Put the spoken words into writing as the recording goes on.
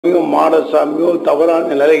மாடசாமியோ தவறான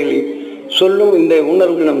நிலைகளில் சொல்லும் இந்த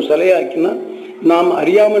உணர்வு நம் சிலையாக்கினா நாம்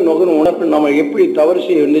அறியாமல் நுகரும் உணர்வு நம்ம எப்படி தவறு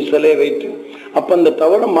செய்ய வேண்டிய சிலையை வைத்து அப்போ அந்த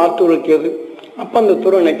தவறை மாற்றுவதற்கு எது அப்போ அந்த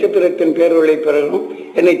துறை நட்சத்திரத்தின் பேரொழியை பெறணும்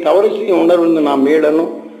என்னை தவறு செய்யும் உணர்வு நாம்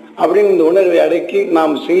மீளணும் அப்படின்னு இந்த உணர்வை அடக்கி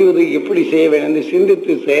நாம் செய்வது எப்படி செய்ய வேண்டும்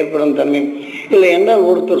சிந்தித்து செயல்படும் தன்மை இல்லை என்றால்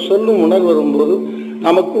ஒருத்தர் சொல்லும் உணர்வு வரும்போது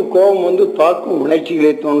நமக்கு கோபம் வந்து தாக்கும்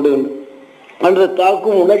உணர்ச்சிகளை தோன்றுகின்றது அந்த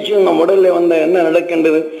தாக்கும் உணர்ச்சிகள் நம் உடலில் வந்த என்ன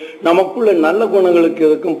நடக்கின்றது நமக்குள்ள நல்ல குணங்களுக்கு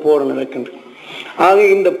எதுக்கும் போர் நடக்கின்றது ஆக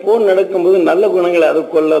இந்த போர் நடக்கும்போது நல்ல குணங்களை அதை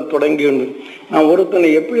கொல்ல தொடங்கியுள்ளது நாம் ஒருத்தனை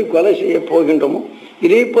எப்படி கொலை செய்ய போகின்றோமோ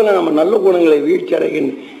இதே போல நம்ம நல்ல குணங்களை வீழ்ச்சி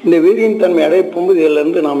அடைகின்றோம் இந்த வீரின் தன்மை அடைப்பும்போது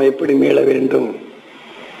இதிலிருந்து நாம் எப்படி மீள வேண்டும்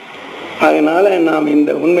அதனால நாம்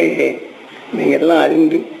இந்த உண்மையை நீங்கள் எல்லாம்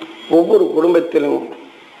அறிந்து ஒவ்வொரு குடும்பத்திலும்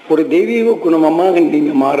ஒரு தெய்வீக குடும்பமாக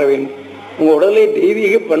நீங்கள் மாற வேண்டும் உங்கள் உடலை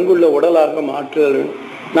தெய்வீக பண்புள்ள உடலாக மாற்றுதல் வேண்டும்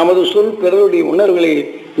நமது சொல் பிறருடைய உணர்வுகளை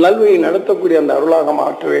நல்வழி நடத்தக்கூடிய அந்த அருளாக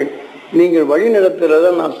மாற்ற வேண்டும் நீங்கள் வழி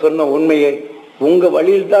நடத்துகிறத நான் சொன்ன உண்மையை உங்கள்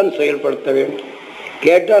வழியில் தான் செயல்படுத்த வேண்டும்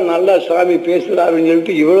கேட்டால் நல்லா சாமி பேசுகிறாருன்னு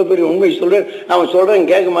சொல்லிட்டு இவ்வளோ பெரிய உண்மை சொல்கிறேன் அவன் சொல்கிறேன்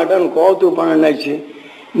கேட்க மாட்டான்னு கோபத்துக்கு பண்ணாச்சு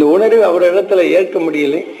இந்த உணர்வை அவர் இடத்துல ஏற்க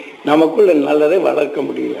முடியல நமக்குள்ள நல்லதை வளர்க்க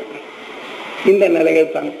முடியல இந்த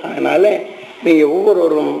நிலைகள் தான் அதனால நீங்கள்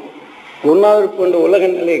ஒவ்வொருவரும் குருநாதர் கொண்ட உலக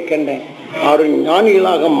நிலையை கண்டேன் அவர்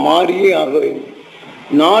ஞானிகளாக மாறியே ஆக வேண்டும்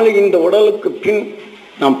நாளை இந்த உடலுக்கு பின்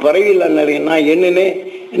நான் பறவையில்லா நிலை நான் என்னன்னே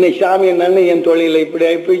என்னை சாமி என்னன்னு என் தொழிலை இப்படி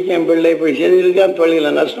ஆகிப்போய் என் பிள்ளை இப்படி செய்திருக்கான்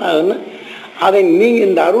தொழில நஷ்டம் ஆகுன்னு அதை நீங்கள்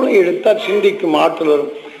இந்த அருளை எடுத்தால் சிந்திக்கும் ஆற்றல்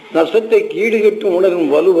வரும் நஷ்டத்தை ஈடுகட்டும் உணரும்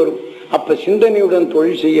வலு வரும் அப்போ சிந்தனையுடன்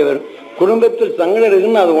தொழில் செய்ய வரும் குடும்பத்தில் சங்கடம்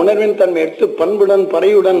இருக்குன்னு அது உணர்வின் தன்மை எடுத்து பண்புடன்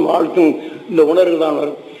பறையுடன் வாழ்த்தும் இந்த உணர்வு தான்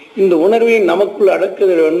வரும் இந்த உணர்வை நமக்குள்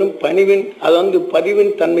அடக்குதல் வேண்டும் பணிவின் அது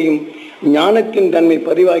பதிவின் தன்மையும் ஞானத்தின் தன்மை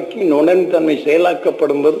பதிவாக்கி இந்த உணர்வின் தன்மை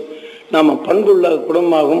செயலாக்கப்படும் போது நாம் பண்புள்ள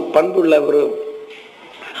குடும்பமாகவும் பண்புள்ள ஒரு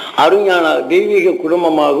அருஞான தெய்வீக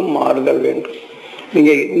குடும்பமாகவும் மாறுதல் வேண்டும்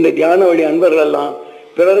நீங்கள் இந்த தியான வழி அன்பர்கள் எல்லாம்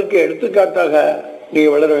பிறருக்கு எடுத்துக்காட்டாக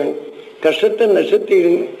நீங்கள் வளர வேண்டும் கஷ்டத்தை நஷ்டத்தை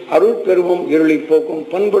அருள் பெறுவோம் இருளை போக்கும்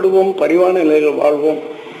பண்படுவோம் பரிவான நிலைகள் வாழ்வோம்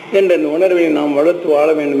என்ற இந்த உணர்வை நாம் வளர்த்து வாழ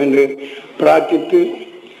வேண்டும் என்று பிரார்த்தித்து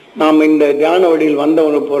நாம் இந்த தியான வழியில்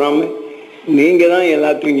வந்தவங்க போகாமல் நீங்கள் தான்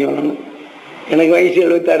எல்லாத்தையும் இங்கே வரணும் எனக்கு வயசு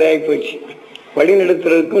 76 ஆகி போச்சு வழி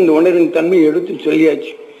நடத்துறதுக்கும் இந்த உணர்வின் தன்மை எடுத்து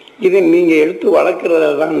சொல்லியாச்சு இதை நீங்கள் எடுத்து வளர்க்குறதா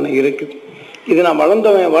தான் இருக்குது இது நான்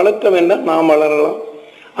வளர்த்தவன் தான் நாம் வளரலாம்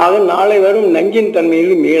ஆக நாளை வரும் நஞ்சின்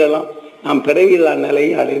தன்மையில் மீளலாம் நாம் பிறவில்லா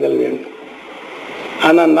நிலையை அடைதல் வேண்டும்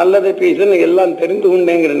ஆனால் நல்லதை பேசணும் எல்லாம் தெரிந்து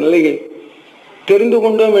கொண்டேங்கிற நிலையில் தெரிந்து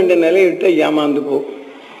கொண்டோம் என்ற நிலையிட்ட ஏமாந்து போகும்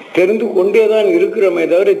தெரிந்து கொண்டே தான் இருக்கிறோமே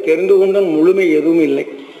தவிர தெரிந்து கொண்ட முழுமை எதுவும் இல்லை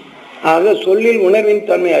ஆக சொல்லில் உணர்வின்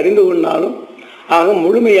தன்மை அறிந்து கொண்டாலும் ஆக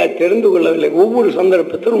முழுமையாக தெரிந்து கொள்ளவில்லை ஒவ்வொரு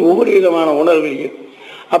சந்தர்ப்பத்திலும் ஒவ்வொரு விதமான உணர்வுகள்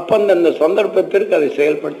அப்போ அந்த சந்தர்ப்பத்திற்கு அதை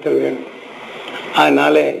செயல்படுத்த வேண்டும்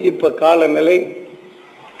அதனால இப்போ காலநிலை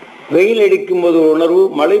வெயில் அடிக்கும் போது ஒரு உணர்வு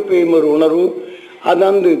மழை பெய்யும் ஒரு உணர்வு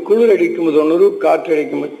அதாவது குளிர் அடிக்கும் போது உணர்வு காற்று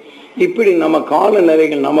அடிக்கும் போது இப்படி நம்ம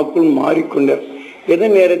காலநிலைகள் நமக்குள் மாறிக்கொண்ட எந்த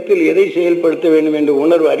நேரத்தில் எதை செயல்படுத்த வேண்டும் என்று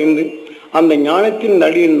உணர்வு அறிந்து அந்த ஞானத்தின்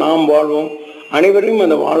நடியில் நாம் வாழ்வோம் அனைவரையும்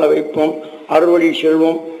அதை வாழ வைப்போம் அறுவழி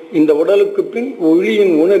செல்வோம் இந்த உடலுக்கு பின்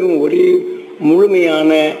ஒளியின் உணர்வும் ஒளி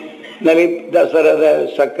முழுமையான நிலை தசரத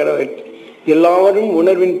சக்கரவர்த்தி எல்லாரும்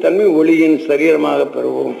உணர்வின் தன்மை ஒளியின் சரீரமாக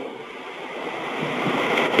பெறுவோம்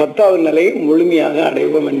 10வது நிலையை முழுமையாக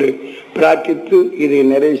அடைவோம் என்று பிரார்த்தித்து இதை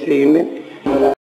நிறைவு செய்கின்றேன்.